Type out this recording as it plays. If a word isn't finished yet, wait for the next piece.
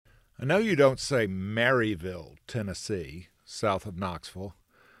I know you don't say Maryville, Tennessee, south of Knoxville.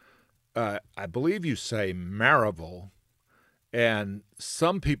 I believe you say Maryville, and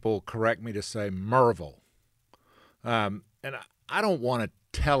some people correct me to say Merville. And I don't want to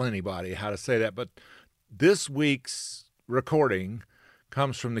tell anybody how to say that, but this week's recording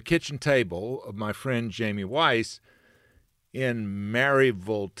comes from the kitchen table of my friend Jamie Weiss in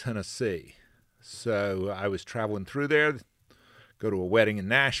Maryville, Tennessee. So I was traveling through there, go to a wedding in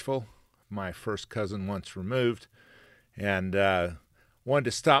Nashville, my first cousin once removed, and wanted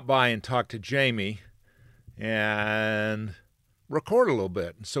to stop by and talk to Jamie and record a little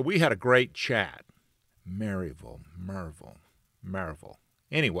bit. So we had a great chat. Maryville.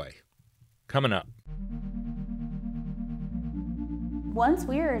 Anyway, coming up. Once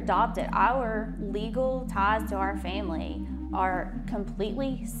we are adopted, our legal ties to our family are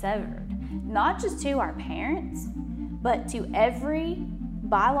completely severed. Not just to our parents, but to every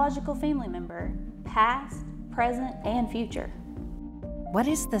biological family member, past, present, and future. What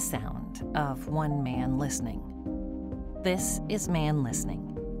is the sound of one man listening? This is Man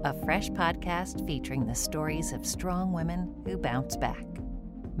Listening, a fresh podcast featuring the stories of strong women who bounce back.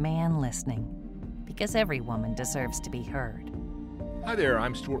 Man Listening, because every woman deserves to be heard. Hi there,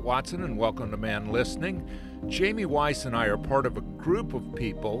 I'm Stuart Watson, and welcome to Man Listening. Jamie Weiss and I are part of a group of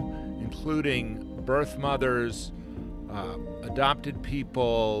people, including birth mothers, adopted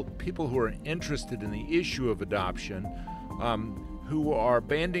people, people who are interested in the issue of adoption, who are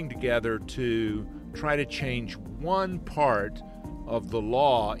banding together to try to change one part of the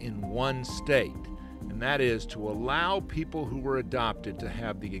law in one state, and that is to allow people who were adopted to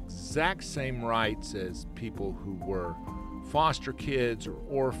have the exact same rights as people who were foster kids or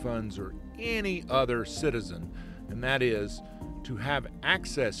orphans or any other citizen, and that is to have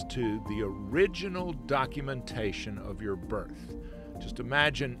access to the original documentation of your birth. Just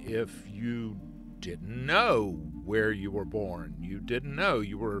imagine if you didn't know where you were born. You didn't know.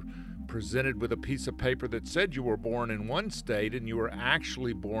 You were presented with a piece of paper that said you were born in one state and you were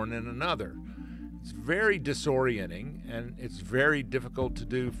actually born in another. It's very disorienting, and it's very difficult to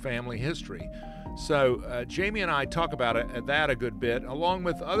do family history. So Jamie and I talk about that a good bit, along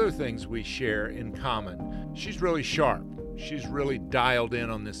with other things we share in common. She's really sharp. She's really dialed in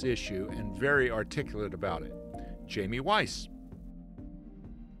on this issue and very articulate about it. Jamie Weiss.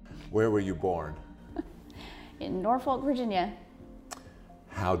 Where were you born? In Norfolk, Virginia.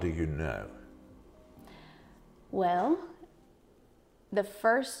 How do you know? Well, the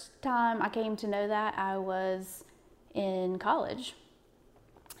first time I came to know that, I was in college,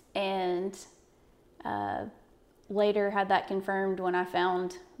 and later had that confirmed when I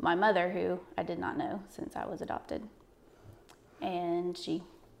found my mother, who I did not know since I was adopted, and she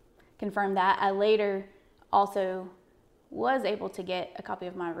confirmed that. I later also was able to get a copy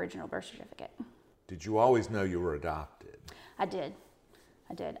of my original birth certificate. Did you always know you were adopted? I did.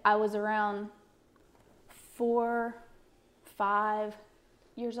 I was around 4, 5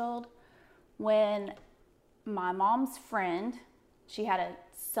 years old when my mom's friend, she had a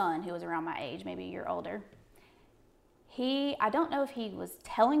son who was around my age, maybe a year older. I don't know if he was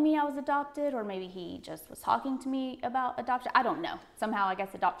telling me I was adopted or maybe he just was talking to me about adoption. I don't know. Somehow I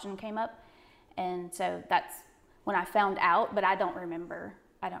guess adoption came up, and so that's when I found out, but I don't remember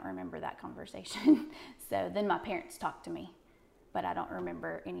that conversation. So then my parents talked to me, but I don't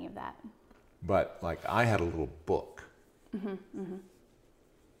remember any of that. But like I had a little book,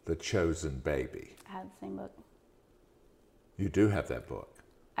 The Chosen Baby. I have the same book. You do have that book?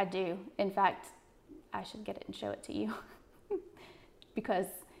 I do. In fact, I should get it and show it to you. Because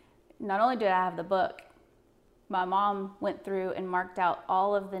not only do I have the book, my mom went through and marked out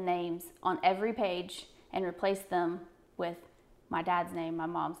all of the names on every page and replaced them with my dad's name, my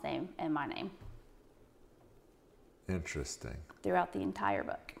mom's name, and my name. Interesting. Throughout the entire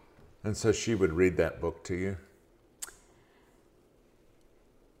book. And so she would read that book to you?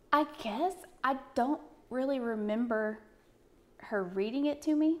 I guess I don't really remember her reading it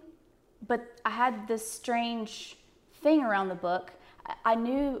to me, but I had this strange thing around the book. I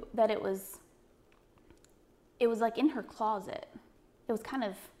knew that it was like in her closet. It was kind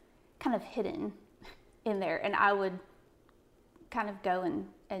of hidden in there, and I would kind of go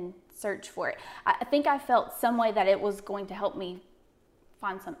and search for it. I think I felt some way that it was going to help me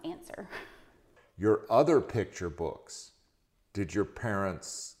find some answer. Your other picture books, did your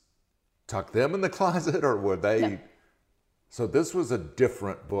parents tuck them in the closet, or were they? No. So this was a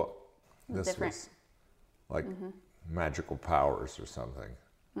different book. This different. was like magical powers or something.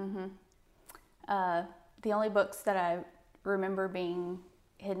 The only books that I remember being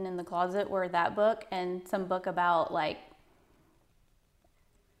hidden in the closet were that book and some book about like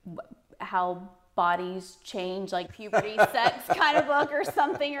how bodies change, like puberty, sex kind of book or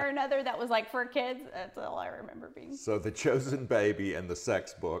something or another that was like for kids. That's all I remember being. So The Chosen Baby and the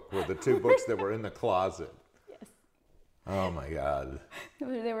sex book were the two books that were in the closet. Yes. Oh my God.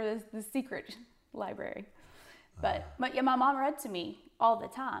 They were the secret library. But yeah, my mom read to me all the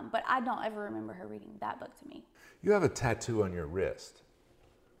time, but I don't ever remember her reading that book to me. You have a tattoo on your wrist.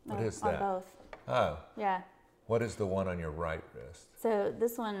 What is that? On both. Oh. Yeah. What is the one on your right wrist? So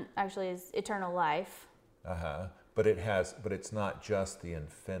this one actually is eternal life. But it's not just the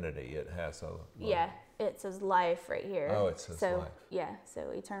infinity. It has a. Yeah, it says life right here. Oh, it says life. Yeah,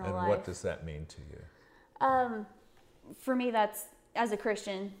 so eternal and life. And what does that mean to you? For me, that's, as a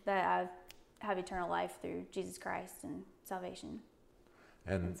Christian, that I have eternal life through Jesus Christ and salvation.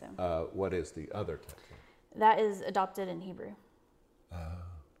 And so, what is the other tattoo? That is adopted in Hebrew.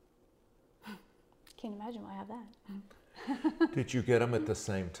 Can't imagine why I have that. Did you get them at the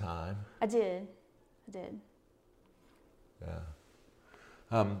same time? I did.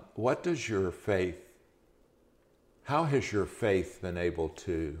 Yeah. What does your faith, how has your faith been able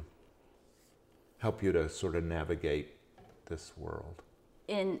to help you to sort of navigate this world?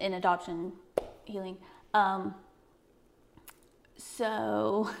 In adoption healing.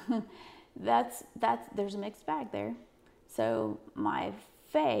 So that's there's a mixed bag there. So my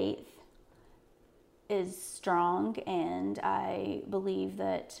faith is strong, and I believe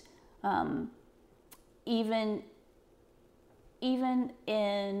that even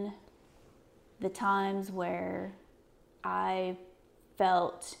in the times where I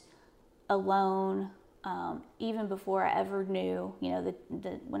felt alone, even before I ever knew,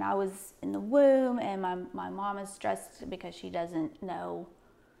 when I was in the womb and my mom is stressed because she doesn't know,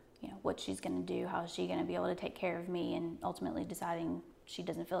 what she's going to do, how is she going to be able to take care of me, and ultimately deciding she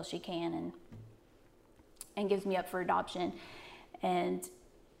doesn't feel she can, and gives me up for adoption, and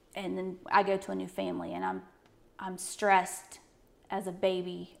then I go to a new family, and I'm stressed as a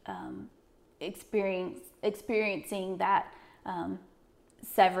baby, experiencing that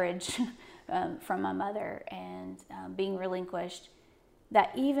severage from my mother, and being relinquished.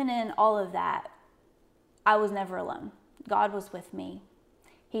 That even in all of that, I was never alone. God was with me.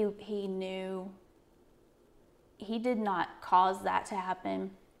 He knew. He did not cause that to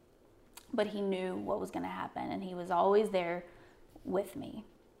happen, but he knew what was going to happen, and he was always there with me.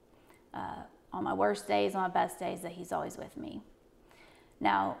 On my worst days, on my best days, that he's always with me.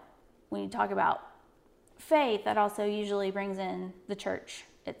 Now, when you talk about faith, that also usually brings in the church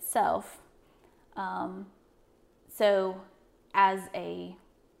itself. So as a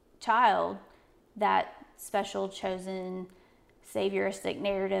child, that special, chosen, savioristic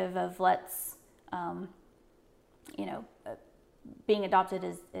narrative of being adopted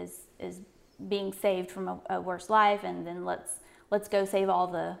is being saved from a worse life, and then let's go save all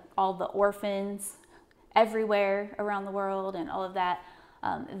the orphans everywhere around the world, and all of that.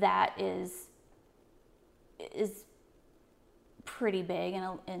 That is pretty big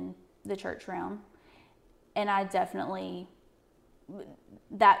in the church realm, and I definitely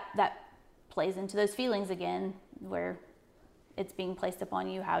that plays into those feelings again, where it's being placed upon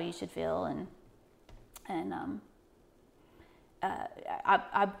you how you should feel, and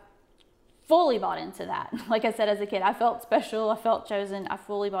I fully bought into that. Like I said, as a kid, I felt special, I felt chosen, I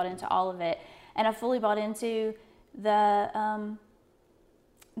fully bought into all of it, and I fully bought into the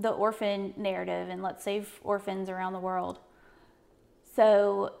orphan narrative, and let's save orphans around the world.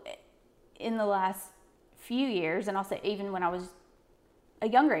 So in the last few years, and I'll say even when I was a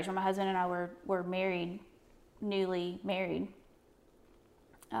younger age, when my husband and I were married, newly married,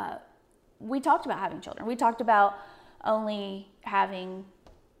 we talked about having children. We talked about only having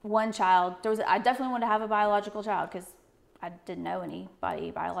one child. I definitely wanted to have a biological child because I didn't know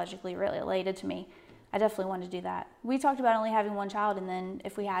anybody biologically related to me. I definitely wanted to do that. We talked about only having one child, and then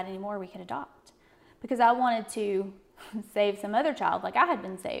if we had any more, we could adopt. Because I wanted to save some other child like I had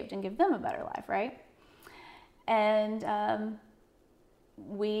been saved and give them a better life, right? And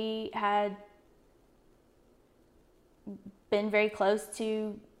we had been very close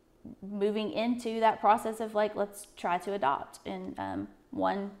to moving into that process of let's try to adopt. And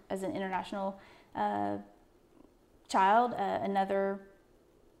one as an international child, another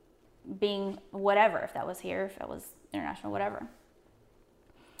being whatever, if that was here, if that was international, whatever.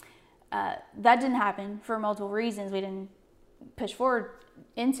 That didn't happen for multiple reasons. We didn't push forward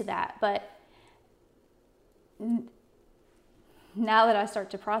into that. But now that I start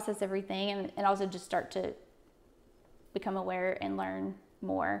to process everything, and also just start to become aware and learn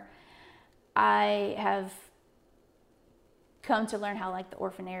more, I have come to learn how the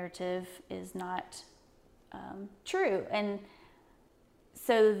orphan narrative is not true. And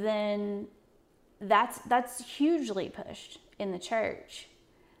So then that's hugely pushed in the church,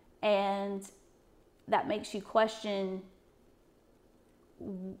 and that makes you question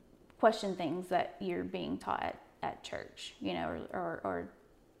things that you're being taught at church, or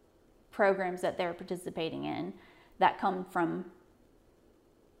programs that they're participating in that come from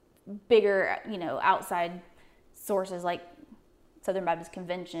bigger, outside sources like Southern Baptist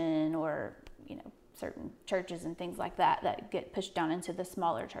Convention, or certain churches and things like that get pushed down into the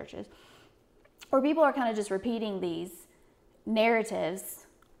smaller churches, or people are kind of just repeating these narratives.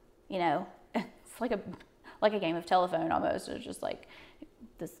 It's like a game of telephone almost. It's just like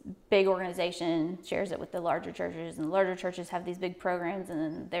this big organization shares it with the larger churches, and the larger churches have these big programs, and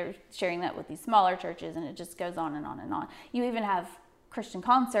then they're sharing that with these smaller churches, and it just goes on and on and on. You even have Christian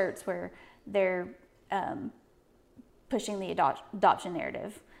concerts where they're pushing the adoption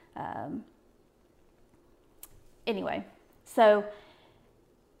narrative. Anyway, so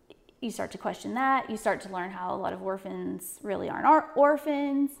you start to question that. You start to learn how a lot of orphans really aren't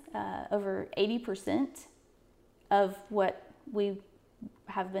orphans. Over 80% of what we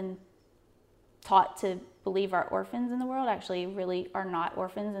have been taught to believe are orphans in the world actually really are not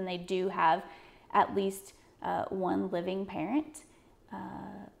orphans, and they do have at least one living parent.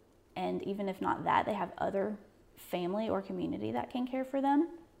 And even if not that, they have other family or community that can care for them.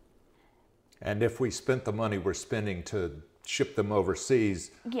 And if we spent the money we're spending to ship them overseas,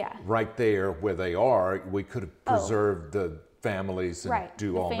 yeah, right there where they are, we could have preserved the families and right.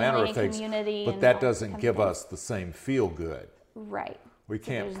 do The all family manner of and things. community But and that all doesn't kinds give of us the same feel good. Right. We So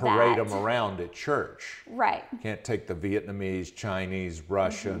can't there's parade that. them around at church. Right. Can't take the Vietnamese, Chinese,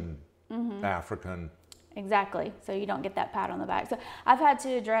 Russian, African. Exactly. So you don't get that pat on the back. So I've had to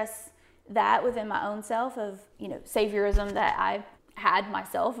address that within my own self of, saviorism that I had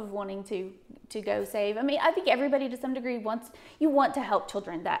myself of wanting to go save. I mean, I think everybody to some degree want to help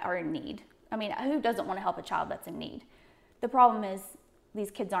children that are in need. I mean, who doesn't want to help a child that's in need? The problem is these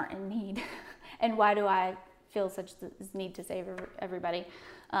kids aren't in need. And why do I feel such this need to save everybody?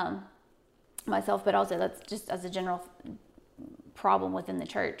 Myself, but also that's just as a general problem within the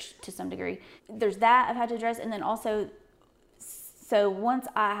church to some degree. There's that I've had to address, and then also, so once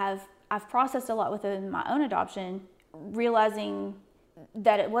I've processed a lot within my own adoption, realizing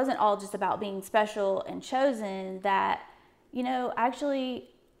that it wasn't all just about being special and chosen, that, actually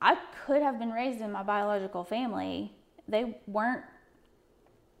I could have been raised in my biological family. They weren't,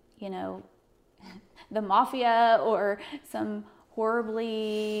 the mafia or some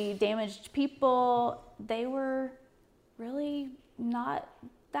horribly damaged people. They were really not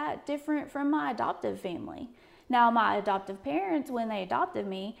that different from my adoptive family. Now, my adoptive parents, when they adopted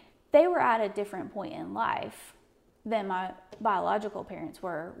me, they were at a different point in life than my biological parents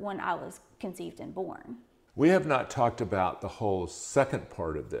were when I was conceived and born. We have not talked about the whole second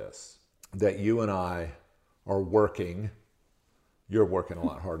part of this, that you and I are working, you're working a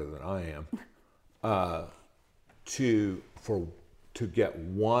lot harder than I am, to get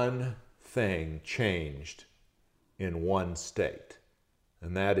one thing changed in one state.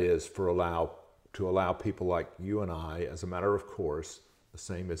 And that is to allow people like you and I, as a matter of course, the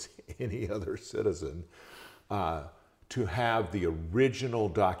same as any other citizen, to have the original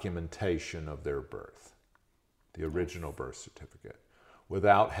documentation of their birth, the original birth certificate,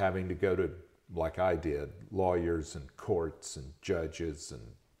 without having to go to, like I did, lawyers and courts and judges and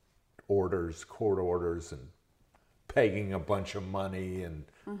court orders, and paying a bunch of money and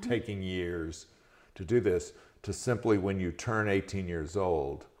taking years to do this, to simply, when you turn 18 years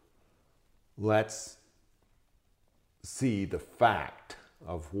old, let's see the fact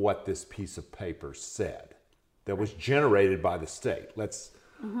of what this piece of paper said that was generated by the state.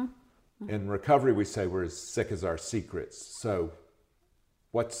 In recovery, we say we're as sick as our secrets. So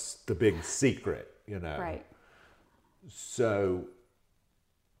what's the big secret, Right. So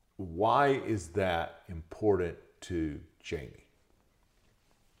why is that important to Jamie?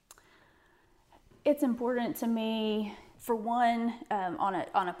 It's important to me, for one,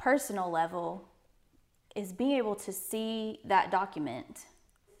 on a personal level, is being able to see that document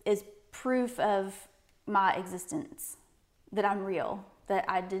is proof of my existence, that I'm real, that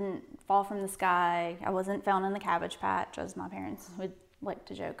I didn't fall from the sky, I wasn't found in the Cabbage Patch, as my parents would like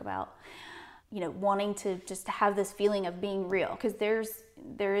to joke about. Wanting to just have this feeling of being real, because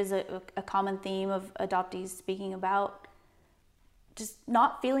there is a common theme of adoptees speaking about just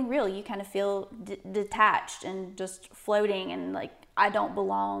not feeling real. You kind of feel detached and just floating, and like, I don't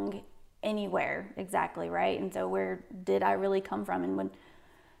belong anywhere exactly, right? And so where did I really come from?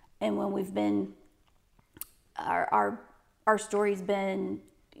 And when we've been, our story's been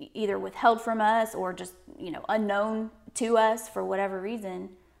either withheld from us or just, unknown to us for whatever reason,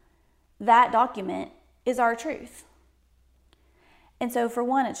 that document is our truth. And so for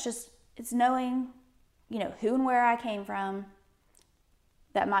one, it's knowing, who and where I came from,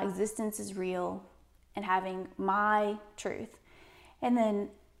 that my existence is real, and having my truth. And then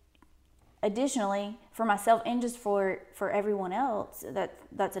additionally, for myself and just for everyone else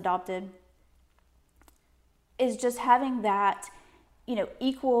that's adopted, is just having that,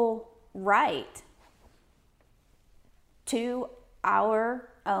 equal right to our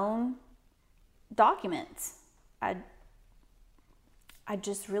own documents. I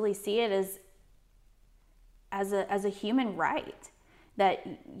just really see it as a human right that,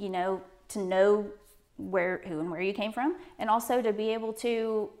 to know who and where you came from, and also to be able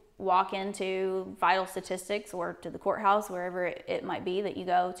to walk into vital statistics or to the courthouse, wherever it might be that you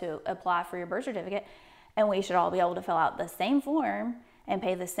go to apply for your birth certificate, and we should all be able to fill out the same form and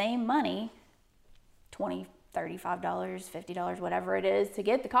pay the same money, $20, $35, $50, whatever it is, to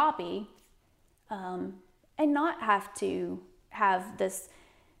get the copy, and not have to have this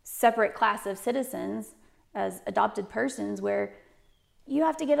separate class of citizens as adopted persons where you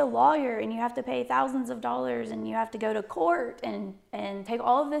have to get a lawyer and you have to pay thousands of dollars and you have to go to court and take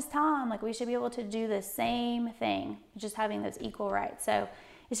all of this time. Like, we should be able to do the same thing, just having those equal rights. So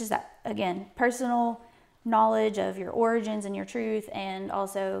it's just that, again, personal knowledge of your origins and your truth, and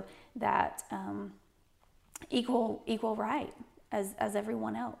also that equal right as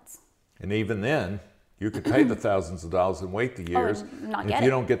everyone else. And even then, you could pay the thousands of dollars and wait the years. And if you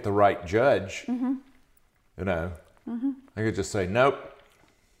don't get the right judge, I could just say, nope.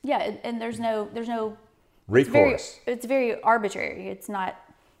 Yeah, and there's no recourse. It's very arbitrary. It's not,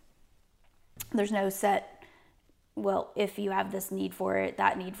 there's no set, well, if you have this need for it,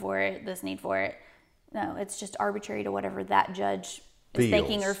 that need for it, this need for it. No, it's just arbitrary to whatever that judge is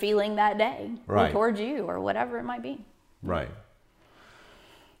thinking or feeling that day, right, or towards you, or whatever it might be. Right.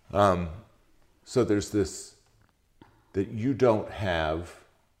 So there's this, that you don't have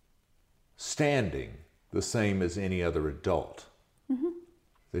standing the same as any other adult.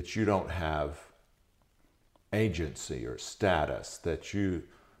 That you don't have agency or status, that you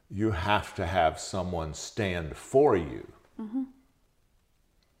have to have someone stand for you.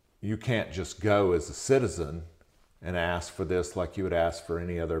 You can't just go as a citizen and ask for this like you would ask for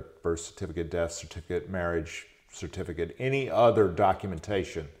any other birth certificate, death certificate, marriage certificate, any other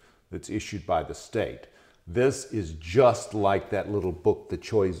documentation that's issued by the state. This is just like that little book, The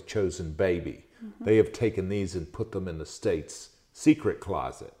Chosen Baby. They have taken these and put them in the state's secret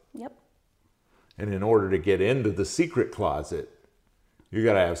closet. Yep. And in order to get into the secret closet, you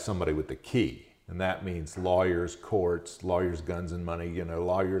got to have somebody with the key. And that means lawyers, courts, lawyers, guns and money,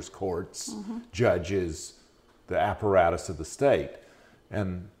 lawyers, courts, judges, the apparatus of the state.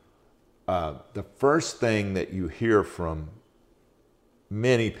 And the first thing that you hear from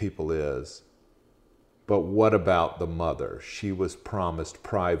many people is, but what about the mother? She was promised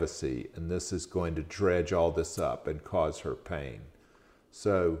privacy, and this is going to dredge all this up and cause her pain.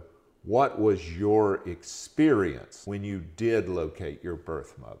 So what was your experience when you did locate your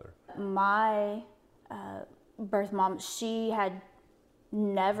birth mother? My birth mom, she had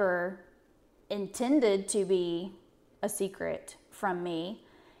never intended to be a secret from me.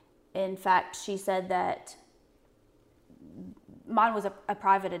 In fact, she said that mine was a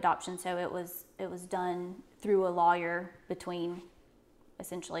private adoption, so it was done through a lawyer between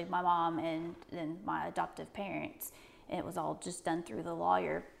essentially my mom and my adoptive parents. And it was all just done through the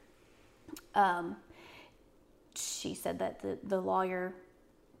lawyer. She said that the lawyer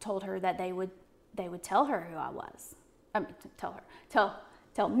told her that they would tell her who I was. I mean,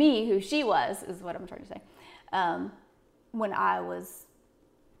 tell me who she was, is what I'm trying to say. When I was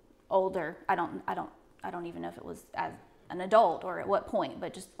older, I don't even know if it was as an adult or at what point,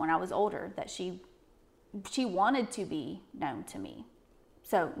 but just when I was older, that she wanted to be known to me.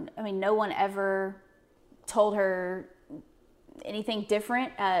 So, I mean, no one ever told her anything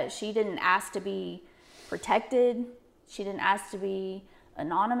different. She didn't ask to be protected. She didn't ask to be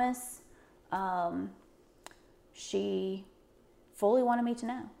anonymous. She fully wanted me to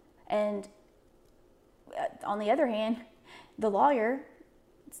know. And on the other hand, the lawyer,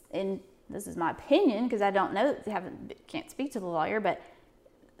 and this is my opinion because I don't know, can't speak to the lawyer, but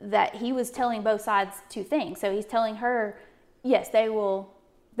that he was telling both sides two things. So he's telling her, yes,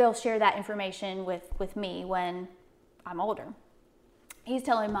 they'll share that information with me when I'm older. He's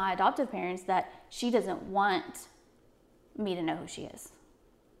telling my adoptive parents that she doesn't want me to know who she is.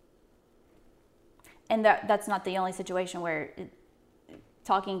 And that's not the only situation where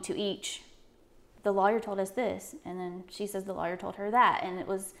talking to each, the lawyer told us this, and then she says the lawyer told her that, and it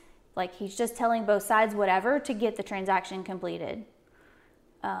was Like, he's just telling both sides whatever to get the transaction completed.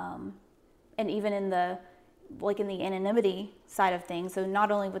 And even in the anonymity side of things, so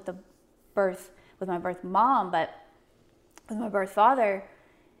not only with my birth mom, but with my birth father,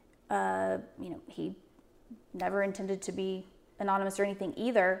 he never intended to be anonymous or anything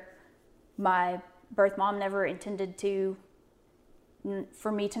either. My birth mom never intended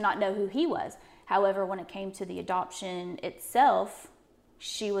for me to not know who he was. However, when it came to the adoption itself,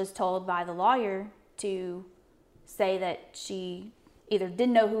 she was told by the lawyer to say that she either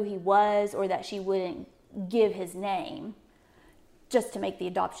didn't know who he was or that she wouldn't give his name, just to make the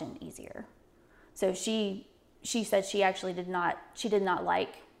adoption easier. So she said she actually did not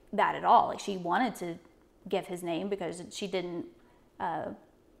like that at all. Like, she wanted to give his name because she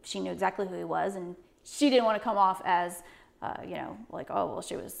knew exactly who he was, and she didn't want to come off as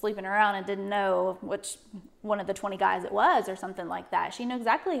she was sleeping around and didn't know which one of the 20 guys it was or something like that. She knew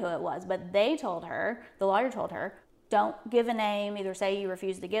exactly who it was, but the lawyer told her, don't give a name, either say you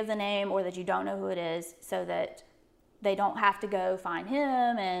refuse to give the name or that you don't know who it is, so that they don't have to go find him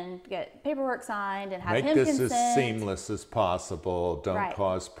and get paperwork signed and have him consent. Make this as seamless as possible. Don't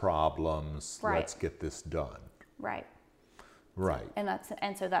cause problems. Right. Let's get this done. Right. Right.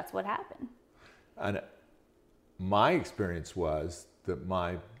 So that's what happened. And my experience was that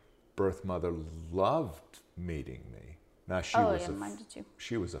my birth mother loved meeting me. Now, mine did too.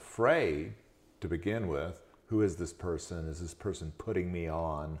 She was afraid to begin with. Who is this person? Is this person putting me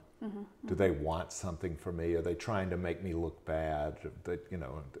on? Mm-hmm. Do they want something from me? Are they trying to make me look bad?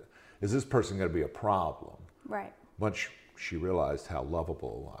 Is this person going to be a problem? Right. Once she realized how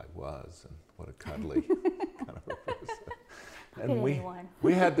lovable I was and what a cuddly kind of a person. And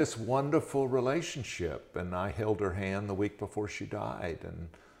we had this wonderful relationship, and I held her hand the week before she died, and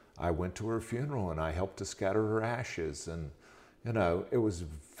I went to her funeral and I helped to scatter her ashes, and it was a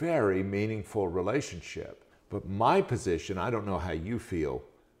very meaningful relationship. But my position, I don't know how you feel,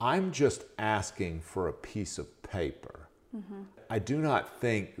 I'm just asking for a piece of paper. Mm-hmm. I do not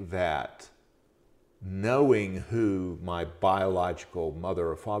think that knowing who my biological mother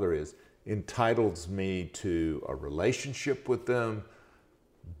or father is entitles me to a relationship with them,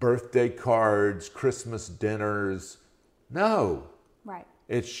 birthday cards, Christmas dinners. No. Right.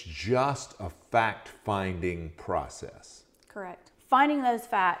 It's just a fact-finding process. Correct. Finding those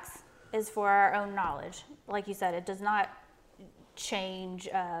facts is for our own knowledge. Like you said, it does not change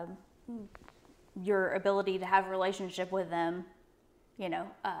your ability to have a relationship with them.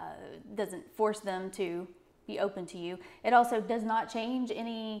 Doesn't force them to be open to you. It also does not change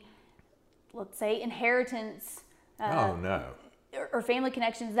any, let's say, inheritance. No. Or family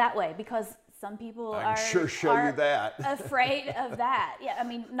connections that way, because some people are afraid of that. Yeah, I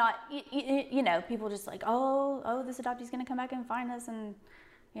mean, not people just like, oh, this adoptee's going to come back and find us and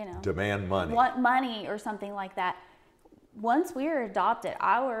demand money, want money or something like that. Once we are adopted,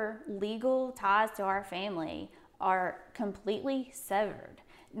 our legal ties to our family are completely severed.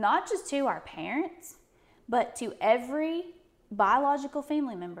 Not just to our parents, but to every biological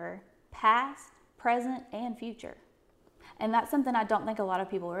family member, past, present, and future. And that's something I don't think a lot of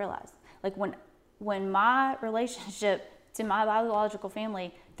people realize. Like, when my relationship to my biological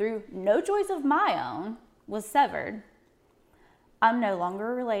family, through no choice of my own, was severed, I'm no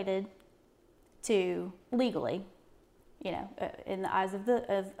longer related to, legally, in the eyes of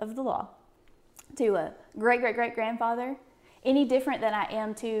the law, to a great-great-great-grandfather, any different than I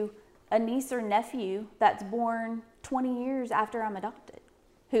am to a niece or nephew that's born 20 years after I'm adopted.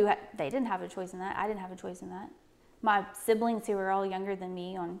 They didn't have a choice in that. I didn't have a choice in that. My siblings, who are all younger than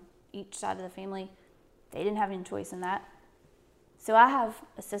me on each side of the family, they didn't have any choice in that. So I have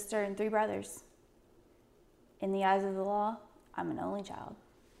a sister and 3 brothers. In the eyes of the law, I'm an only child.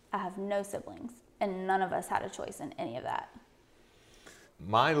 I have no siblings, and none of us had a choice in any of that.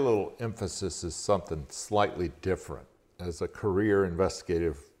 My little emphasis is something slightly different. As a career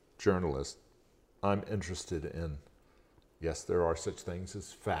investigative journalist, I'm interested in, yes, there are such things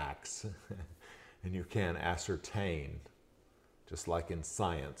as facts, and you can ascertain, just like in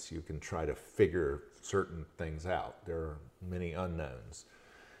science, you can try to figure certain things out. There are many unknowns.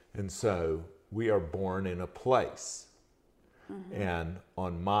 And so we are born in a place. Mm-hmm. And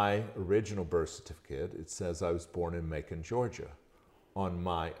on my original birth certificate, it says I was born in Macon, Georgia. On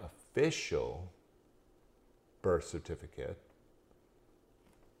my official birth certificate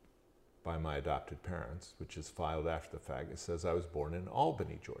by my adopted parents, which is filed after the fact, it says I was born in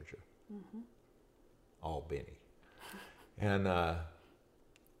Albany, Georgia. Mm-hmm. Albany. And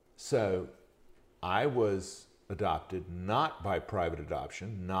so I was adopted not by private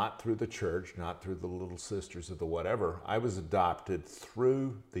adoption, not through the church, not through the Little Sisters of the whatever. I was adopted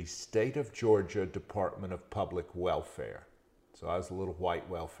through the state of Georgia Department of Public Welfare. So I was a little white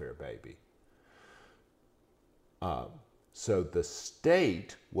welfare baby. So the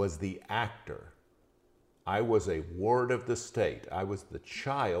state was the actor. I was a ward of the state. I was the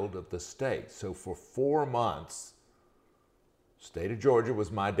child of the state. So for 4 months, state of Georgia was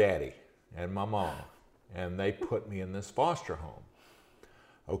my daddy and my mom, and they put me in this foster home.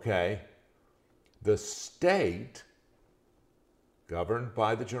 Okay, the state, governed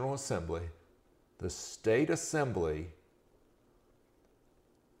by the General Assembly, the state assembly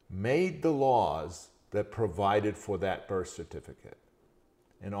made the laws that provided for that birth certificate.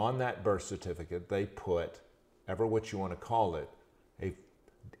 And on that birth certificate, they put, ever what you want to call it, a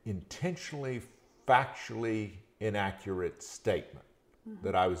intentionally, factually inaccurate statement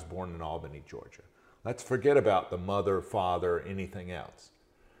that I was born in Albany, Georgia. Let's forget about the mother, father, anything else.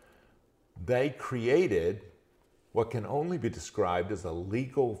 They created what can only be described as a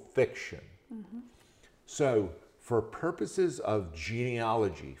legal fiction. So, for purposes of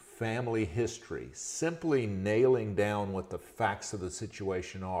genealogy, family history, simply nailing down what the facts of the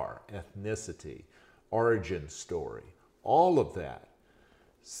situation are, ethnicity, origin story, all of that.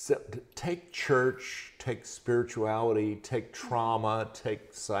 So, take church, take spirituality, take trauma,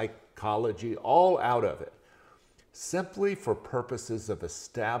 take psychology, all out of it. Simply for purposes of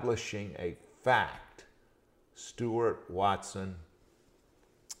establishing a fact, Stuart Watson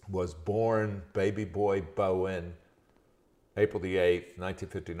was born, baby boy Bowen, April the 8th,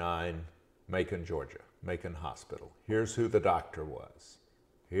 1959, Macon, Georgia, Macon Hospital. Here's who the doctor was.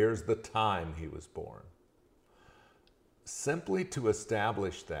 Here's the time he was born. Simply to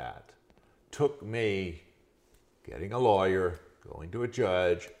establish that took me getting a lawyer, going to a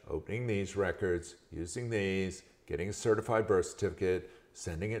judge, opening these records, using these, getting a certified birth certificate,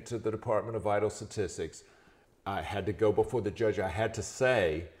 sending it to the Department of Vital Statistics. I had to go before the judge. I had to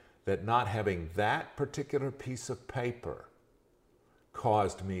say that not having that particular piece of paper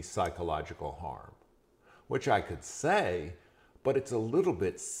caused me psychological harm, which I could say, but it's a little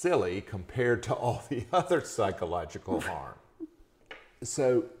bit silly compared to all the other psychological harm.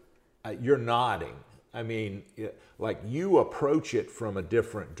 So you're nodding. I mean, like you approach it from a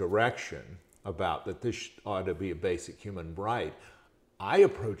different direction about that this ought to be a basic human right. I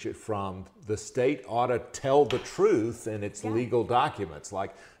approach it from the state ought to tell the truth in its legal documents.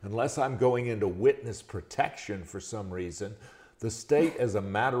 Like, unless I'm going into witness protection for some reason, the state, as a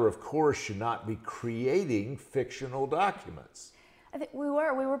matter of course, should not be creating fictional documents. I think we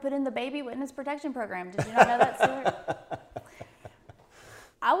were put in the baby witness protection program. Did you not know that, Stuart?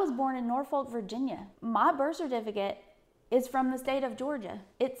 I was born in Norfolk, Virginia. My birth certificate is from the state of Georgia.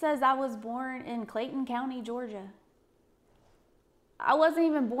 It says I was born in Clayton County, Georgia. I wasn't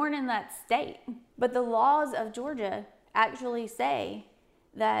even born in that state. But the laws of Georgia actually say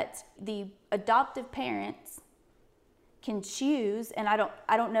that the adoptive parents can choose, and I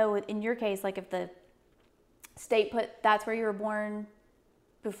don't know in your case, like if the state put that's where you were born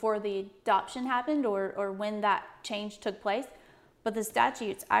before the adoption happened or when that change took place. But the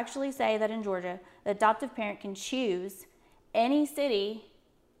statutes actually say that in Georgia, the adoptive parent can choose any city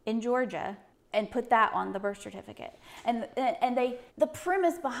in Georgia and put that on the birth certificate. And the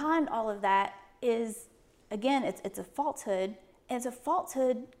premise behind all of that is, again, it's a falsehood. And it's a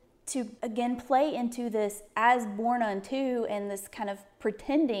falsehood to, again, play into this as born unto and this kind of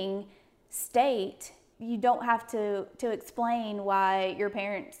pretending state. You don't have to explain why your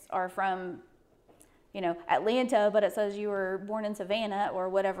parents are from, Atlanta, but it says you were born in Savannah or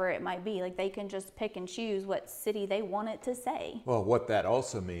whatever it might be. Like, they can just pick and choose what city they want it to say. Well, what that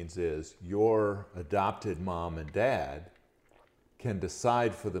also means is your adopted mom and dad can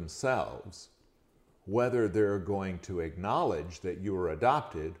decide for themselves whether they're going to acknowledge that you were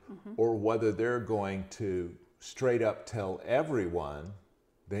adopted or whether they're going to straight up tell everyone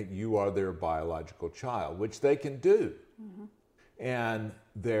that you are their biological child, which they can do. And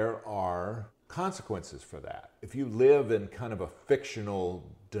there are consequences for that. If you live in kind of a fictional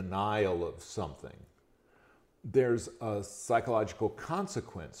denial of something, there's a psychological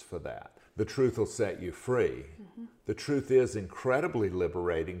consequence for that. The truth will set you free. The truth is incredibly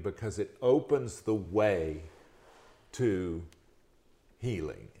liberating because it opens the way to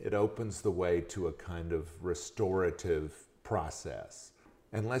healing. It opens the way to a kind of restorative process.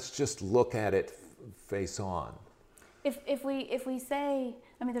 And let's just look at it face on. If we say,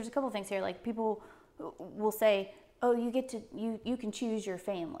 there's a couple of things here. Like, people will say, oh, you can choose your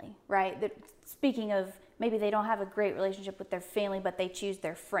family, right? Speaking of, maybe they don't have a great relationship with their family, but they choose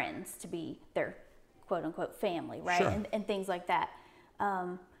their friends to be their quote unquote family, right? Sure. And things like that.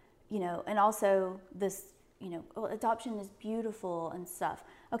 You know, and also this, you know, well, adoption is beautiful and stuff.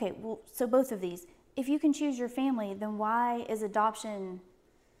 Okay, well, so both of these, if you can choose your family, then why is adoption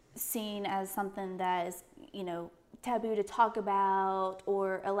seen as something that is, you know, taboo to talk about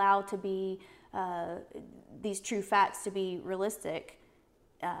or allowed to be these true facts to be realistic,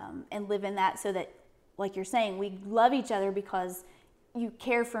 and live in that, so that, like you're saying, we love each other because you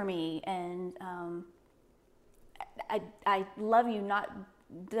care for me, and I love you, not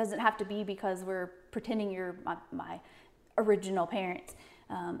doesn't have to be because we're pretending you're my original parents.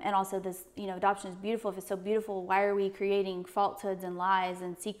 And also this, you know, adoption is beautiful. If it's so beautiful, why are we creating falsehoods and lies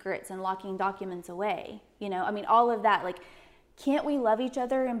and secrets and locking documents away? You know, I mean, all of that, like, can't we love each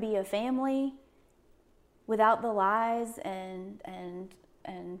other and be a family without the lies? And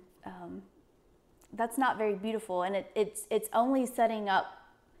that's not very beautiful. And it's only setting up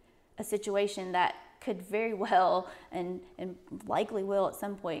a situation that could very well and likely will at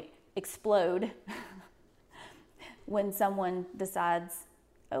some point explode when someone decides,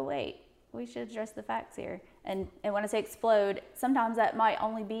 oh wait, we should address the facts here. And when I say explode, sometimes that might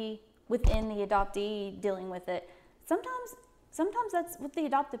only be within the adoptee dealing with it. Sometimes that's with the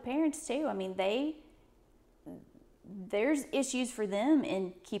adoptive parents too. I mean, there's issues for them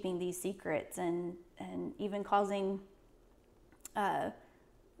in keeping these secrets and even causing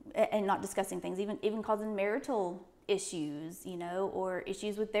and not discussing things, even causing marital issues, you know, or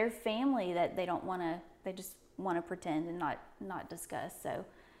issues with their family that they just want to pretend and not discuss. So,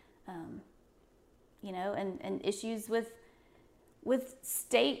 you know, and issues with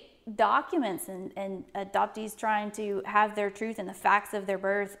state documents and adoptees trying to have their truth and the facts of their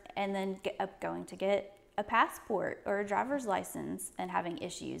birth, and then going to get a passport or a driver's license and having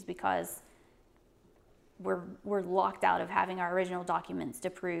issues because we're locked out of having our original documents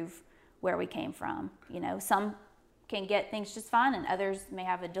to prove where we came from. You know, some can get things just fine, and others may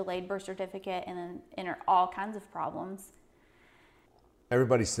have a delayed birth certificate and then enter all kinds of problems.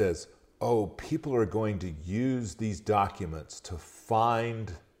 Everybody says, oh, people are going to use these documents to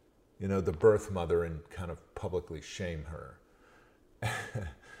find, you know, the birth mother and kind of publicly shame her.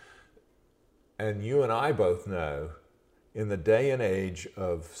 And you and I both know, in the day and age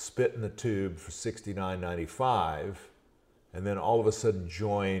of spit in the tube for $69.95, and then all of a sudden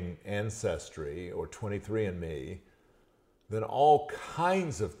join Ancestry or 23andMe, then all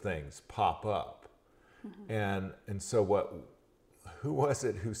kinds of things pop up. Mm-hmm. And so who was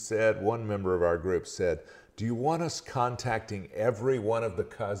it who said, one member of our group said, do you want us contacting every one of the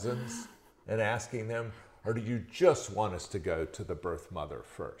cousins and asking them, or do you just want us to go to the birth mother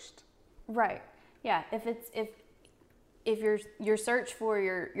first? Right. Yeah. If your search for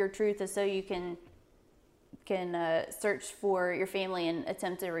your truth is so you can search for your family and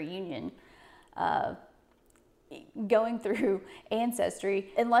attempt a reunion, going through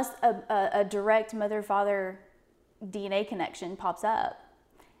Ancestry, unless a direct mother-father DNA connection pops up,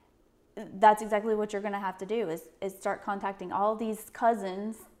 that's exactly what you're going to have to do is start contacting all these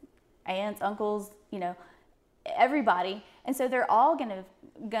cousins, aunts, uncles, you know, everybody. And so they're all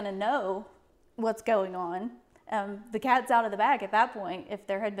gonna know what's going on. The cat's out of the bag at that point if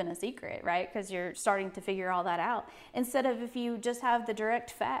there had been a secret, right? Because you're starting to figure all that out. Instead of if you just have the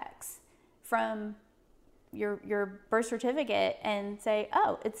direct facts from your birth certificate and say,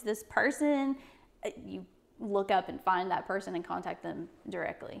 oh, it's this person, you look up and find that person and contact them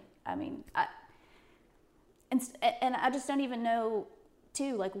directly. I mean, and I just don't even know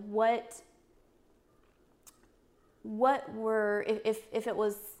too, like what were, if it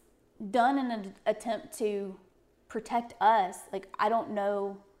was done in an attempt to protect us, like I don't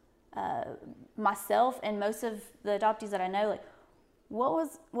know myself and most of the adoptees that I know, like what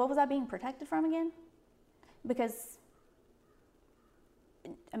was I being protected from again? Because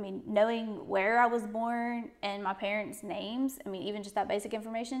I mean, knowing where I was born and my parents' names, I mean, even just that basic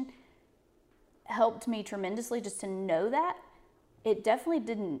information helped me tremendously just to know that. It definitely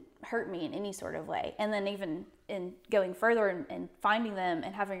didn't hurt me in any sort of way. And then even in going further and finding them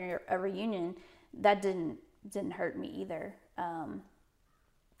and having a reunion, that didn't hurt me either.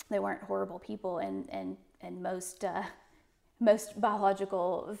 They weren't horrible people, and most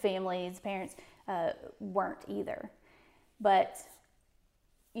biological families, parents, weren't either. But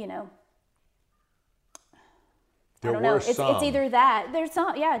you know, I don't know. It's either that. There's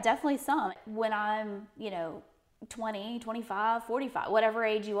some, yeah, definitely some. When I'm, 20, 25, 45, whatever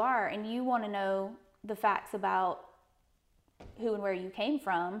age you are, and you want to know the facts about who and where you came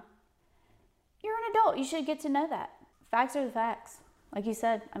from, you're an adult. You should get to know that. Facts are the facts. Like you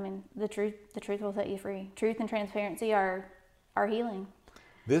said, I mean, the truth will set you free. Truth and transparency are healing.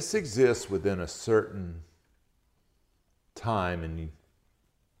 This exists within a certain time in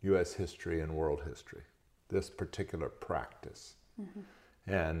U.S. history and world history, this particular practice.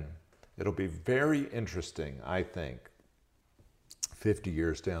 And it'll be very interesting, I think, 50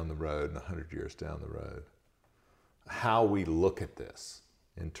 years down the road and 100 years down the road, how we look at this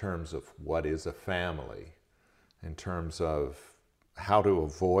in terms of what is a family, in terms of how to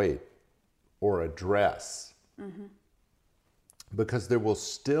avoid or address. Because there will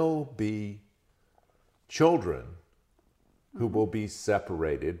still be children who will be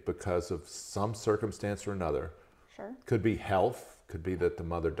separated because of some circumstance or another. Sure. Could be health, could be that the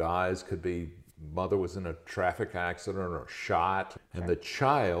mother dies, could be mother was in a traffic accident or shot, and the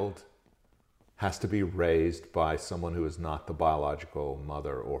child has to be raised by someone who is not the biological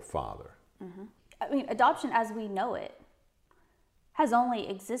mother or father. I mean, adoption as we know it has only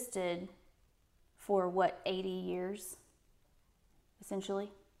existed for what, 80 years,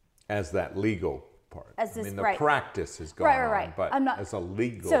 essentially? As that legal part. As this, I mean, the right. practice has gone Right. on, but I'm not, as a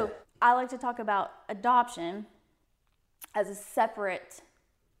legal... So I like to talk about adoption as a separate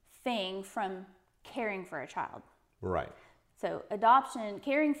thing from caring for a child. Right. So adoption,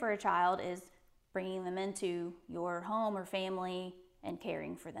 caring for a child is bringing them into your home or family and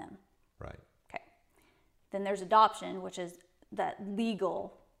caring for them. Right. Okay. Then there's adoption, which is that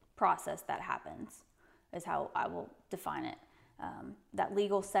legal process that happens, is how I will define it. That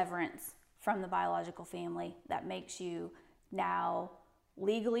legal severance from the biological family that makes you now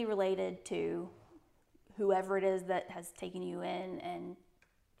legally related to whoever it is that has taken you in and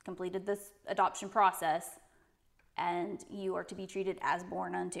completed this adoption process, and you are to be treated as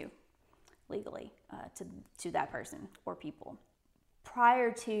born unto legally to that person or people.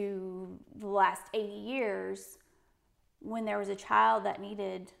 Prior to the last 80 years, when there was a child that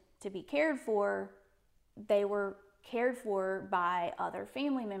needed to be cared for, they were cared for by other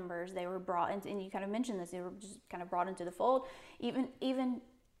family members. They were brought into, and you kind of mentioned this, they were just kind of brought into the fold. Even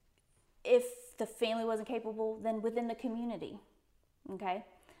if the family wasn't capable, then within the community, okay?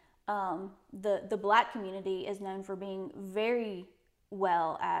 The Black community is known for being very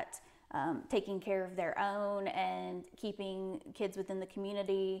well at taking care of their own and keeping kids within the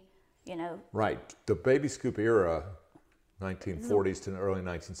community, you know. Right. The baby scoop era, 1940s to the early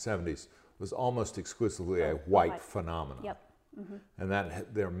 1970s, was almost exclusively a white phenomenon. Yep. And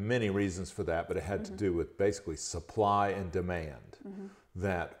that there are many reasons for that, but it had to do with basically supply and demand.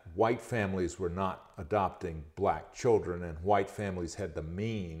 That white families were not adopting Black children, and white families had the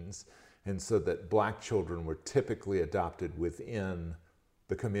means, and so that Black children were typically adopted within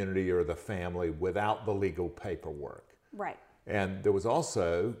the community or the family without the legal paperwork. Right. And there was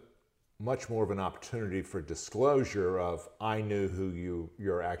also much more of an opportunity for disclosure of, I knew who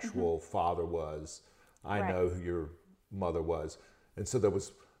your actual father was, I know who your mother was. And so there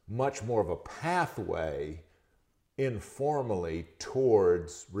was much more of a pathway informally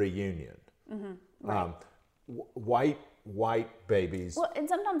towards reunion. Right. White babies. Well, and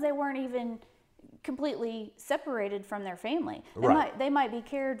sometimes they weren't even completely separated from their family. They might be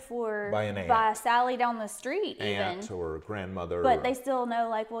cared for by an aunt, by Sally down the street, aunt or grandmother. But they still know,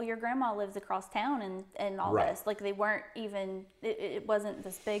 like, well, your grandma lives across town and all this. Like, they weren't even. It wasn't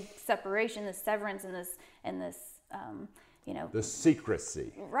this big separation, this severance, and this you know. The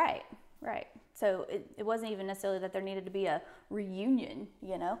secrecy. Right. So it wasn't even necessarily that there needed to be a reunion,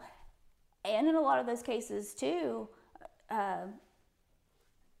 you know. And in a lot of those cases too.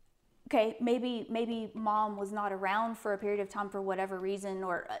 Okay, maybe mom was not around for a period of time for whatever reason,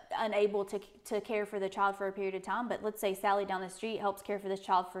 or unable to care for the child for a period of time. But let's say Sally down the street helps care for this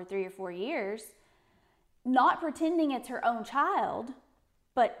child for 3 or 4 years, not pretending it's her own child,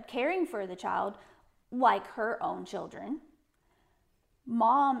 but caring for the child like her own children.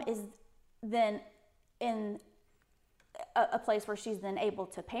 Mom is then in a place where she's then able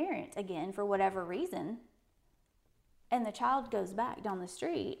to parent again for whatever reason. And the child goes back down the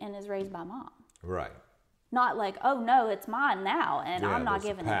street and is raised by mom. Right. Not like, oh no, it's mine now, and I'm not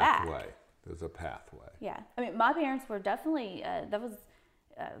giving it back. There's a pathway. Yeah. I mean, my parents were definitely, that was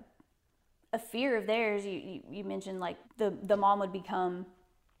a fear of theirs. You mentioned, like, the mom would become,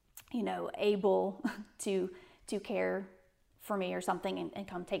 you know, able to care for me or something and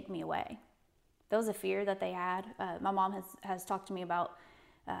come take me away. That was a fear that they had. My mom has talked to me about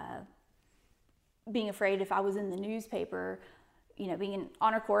being afraid if I was in the newspaper, you know, being in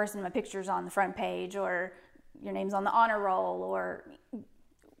honor course and my picture's on the front page, or your name's on the honor roll, or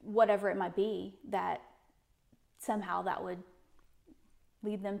whatever it might be, that somehow that would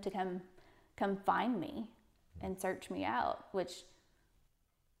lead them to come find me and search me out, which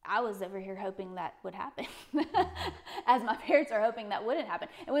I was over here hoping that would happen, as my parents are hoping that wouldn't happen.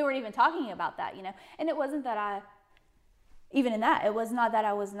 And we weren't even talking about that, you know. And it wasn't that even in that, it was not that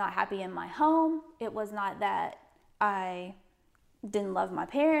I was not happy in my home. It was not that I didn't love my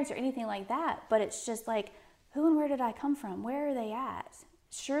parents or anything like that. But it's just like, who and where did I come from? Where are they at?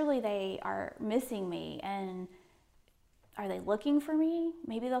 Surely they are missing me, and are they looking for me?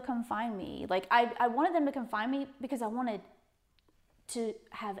 Maybe they'll come find me. Like I wanted them to come find me because I wanted to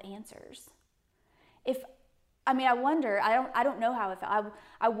have answers. I wonder, I don't know how I felt.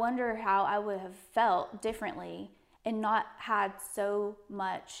 I wonder how I would have felt differently and not had so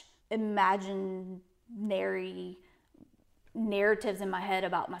much imaginary narratives in my head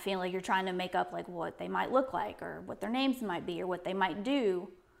about my family. You're trying to make up like what they might look like or what their names might be or what they might do.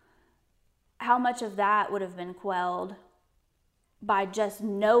 How much of that would have been quelled by just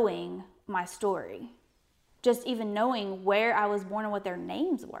knowing my story, just even knowing where I was born and what their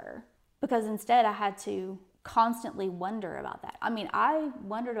names were. Because instead I had to constantly wonder about that. I mean, I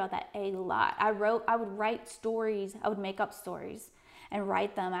wondered about that a lot. I would write stories, I would make up stories and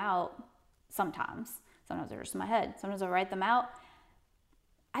write them out sometimes. Sometimes they're just in my head. Sometimes I write them out.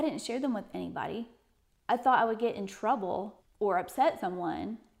 I didn't share them with anybody. I thought I would get in trouble or upset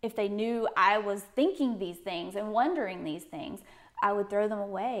someone if they knew I was thinking these things and wondering these things. I would throw them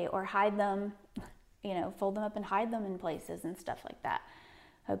away or hide them, you know, fold them up and hide them in places and stuff like that,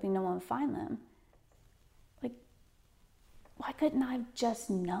 hoping no one would find them. Like, why couldn't I have just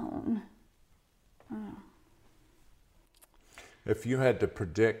known? I don't know. If you had to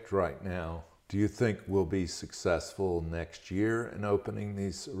predict right now, do you think we'll be successful next year in opening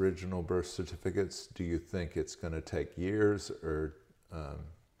these original birth certificates? Do you think it's going to take years or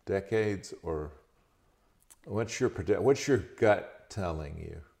decades, or what's your gut telling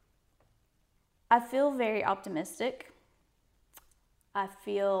you? I feel very optimistic. I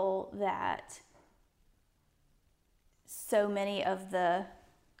feel that so many of the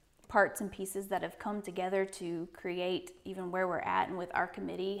parts and pieces that have come together to create even where we're at and with our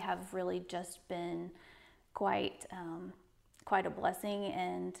committee have really just been quite a blessing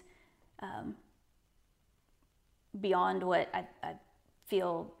and beyond what I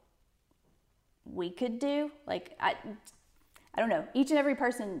feel we could do. Like, I don't know, each and every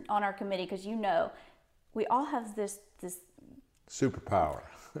person on our committee, because you know, we all have this superpower.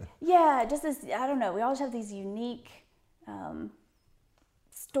 Yeah, just this, I don't know, we all have these unique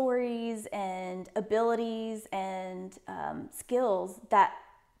stories and abilities and skills that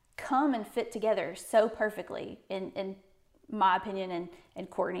come and fit together so perfectly, in my opinion, and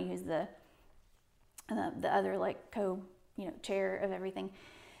Courtney, who's the other like chair of everything.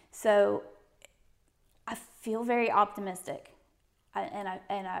 So I feel very optimistic, and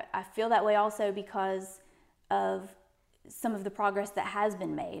I feel that way also because of some of the progress that has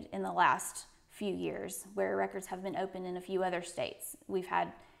been made in the last few years, where records have been opened in a few other states. We've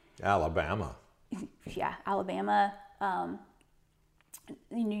had Alabama. Yeah, Alabama,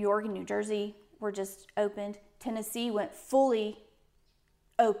 New York and New Jersey were just opened. Tennessee went fully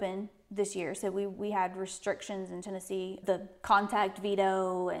open this year. So we had restrictions in Tennessee, the contact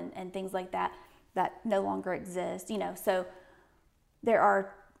veto and things like that no longer exist. So there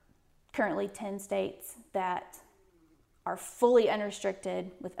are currently 10 states that are fully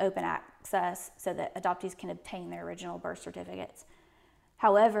unrestricted with open access so that adoptees can obtain their original birth certificates.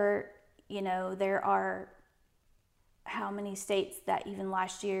 However, there are how many states that even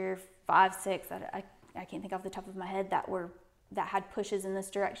last year, 5, 6, I can't think off the top of my head, that had pushes in this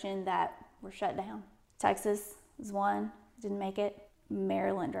direction that were shut down. Texas was one, didn't make it.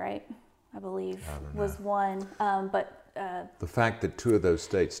 Maryland, right? I believe was one. The fact that 2 of those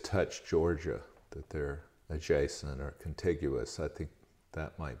states touch Georgia, that they're adjacent or contiguous, I think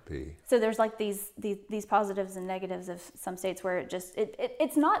that might be. So there's like these positives and negatives of some states where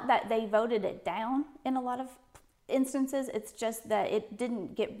it's not that they voted it down in a lot of instances, it's just that it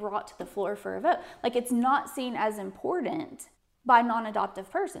didn't get brought to the floor for a vote. Like, it's not seen as important by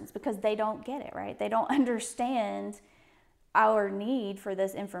non-adoptive persons because they don't get it, right? They don't understand our need for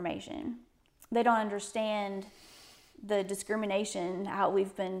this information. They don't understand the discrimination, how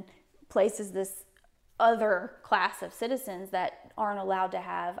we've been placed as this other class of citizens that aren't allowed to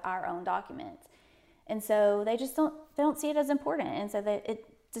have our own documents. And so they don't see it as important. And so that it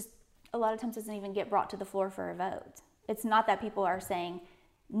just a lot of times doesn't even get brought to the floor for a vote. It's not that people are saying,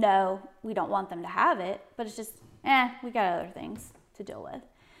 no, we don't want them to have it, but it's just, we got other things to deal with.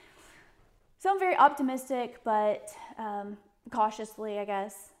 So I'm very optimistic, but cautiously, I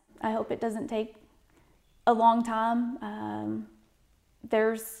guess. I hope it doesn't take a long time.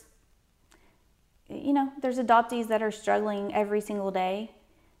 There's adoptees that are struggling every single day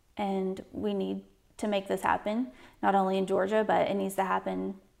And we need to make this happen, not only in Georgia, but it needs to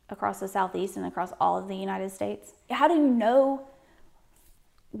happen across the Southeast and across all of the United States. How do you know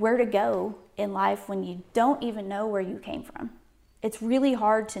where to go in life when you don't even know where you came from? It's really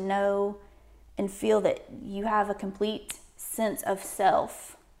hard to know and feel that you have a complete sense of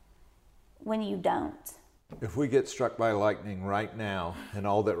self when you don't. If we get struck by lightning right now and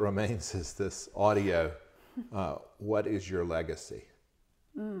all that remains is this audio, what is your legacy?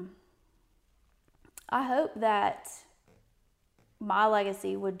 I hope that my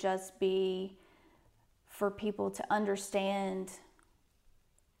legacy would just be for people to understand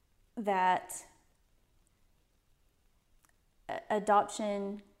that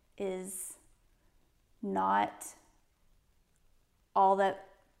adoption is not all that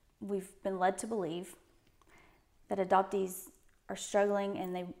we've been led to believe, that adoptees are struggling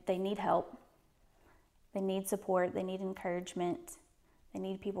and they need help, they need support, they need encouragement, they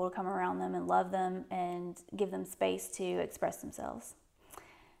need people to come around them and love them and give them space to express themselves.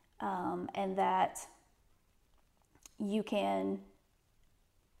 And that you can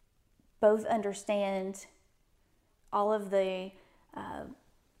both understand all of the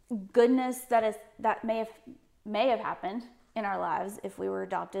goodness that may have happened in our lives if we were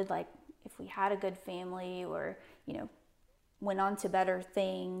adopted, like if we had a good family or, went on to better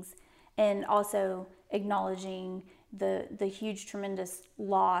things, and also acknowledging the huge, tremendous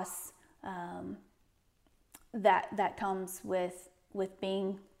loss that comes with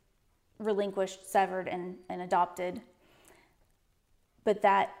being relinquished, severed, and adopted. But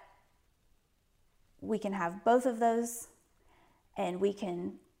that we can have both of those, and we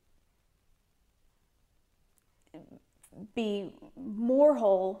can be more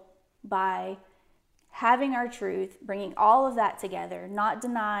whole by having our truth, bringing all of that together, not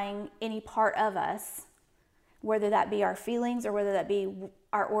denying any part of us, whether that be our feelings or whether that be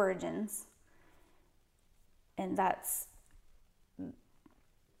our origins. And that's,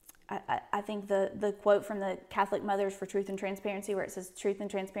 I think the quote from the Catholic Mothers for Truth and Transparency, where it says truth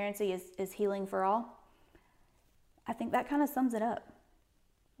and transparency is healing for all, I think that kind of sums it up.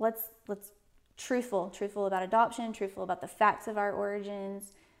 Let's truthful about adoption, truthful about the facts of our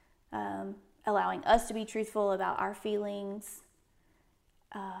origins, allowing us to be truthful about our feelings.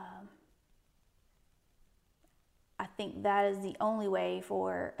 I think that is the only way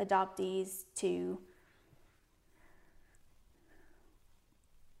for adoptees to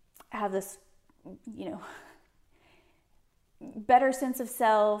have this, better sense of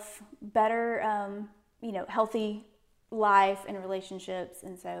self, better, healthy life and relationships.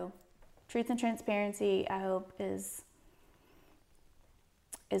 And so truth and transparency, I hope, is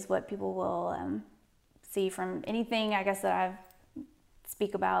what people will see from anything, I guess, that I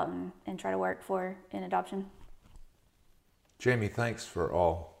speak about and try to work for in adoption. Jamie, thanks for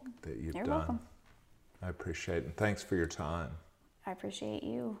all that you've done. You're welcome. I appreciate it, and thanks for your time. I appreciate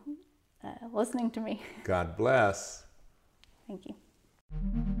you listening to me. God bless. Thank you.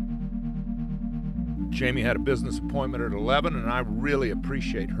 Jamie had a business appointment at 11, and I really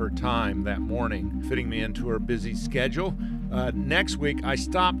appreciate her time that morning, fitting me into her busy schedule. Next week, I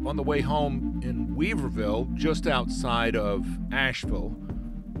stop on the way home in Weaverville, just outside of Asheville.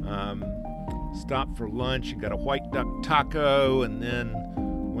 Stopped for lunch and got a white duck taco, and then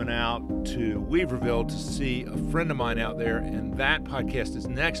went out to Weaverville to see a friend of mine out there, and that podcast is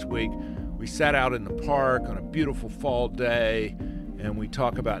next week. We sat out in the park on a beautiful fall day, and we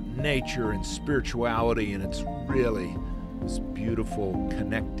talk about nature and spirituality, and it's really this beautiful,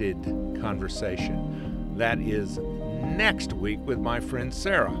 connected conversation. That is next week with my friend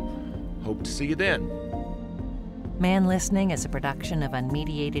Sarah. Hope to see you then. Man Listening is a production of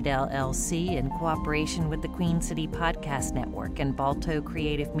Unmediated LLC in cooperation with the Queen City Podcast Network and Balto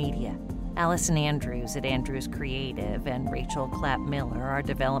Creative Media. Allison Andrews at Andrews Creative and Rachel Clapp-Miller are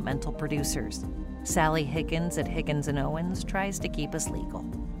developmental producers. Sally Higgins at Higgins & Owens tries to keep us legal.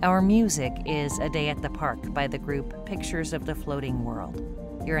 Our music is A Day at the Park by the group Pictures of the Floating World.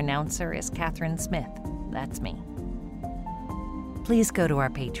 Your announcer is Catherine Smith. That's me. Please go to our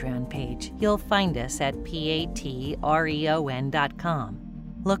Patreon page. You'll find us at patreon.com.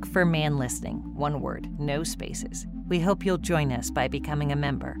 Look for Man Listening, one word, no spaces. We hope you'll join us by becoming a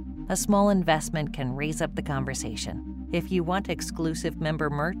member. A small investment can raise up the conversation. If you want exclusive member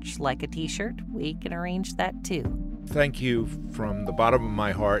merch, like a t-shirt, we can arrange that too. Thank you from the bottom of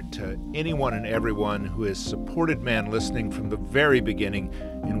my heart to anyone and everyone who has supported Man Listening from the very beginning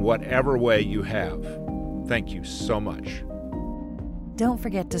in whatever way you have. Thank you so much. Don't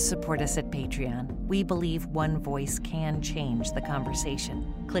forget to support us at Patreon. We believe one voice can change the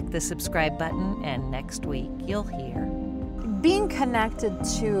conversation. Click the subscribe button, and next week you'll hear being connected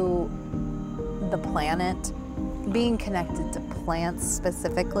to the planet, being connected to plants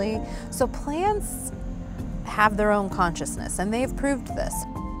specifically. So plants have their own consciousness, and they've proved this.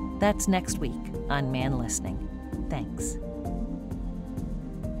 That's next week on Man Listening. Thanks.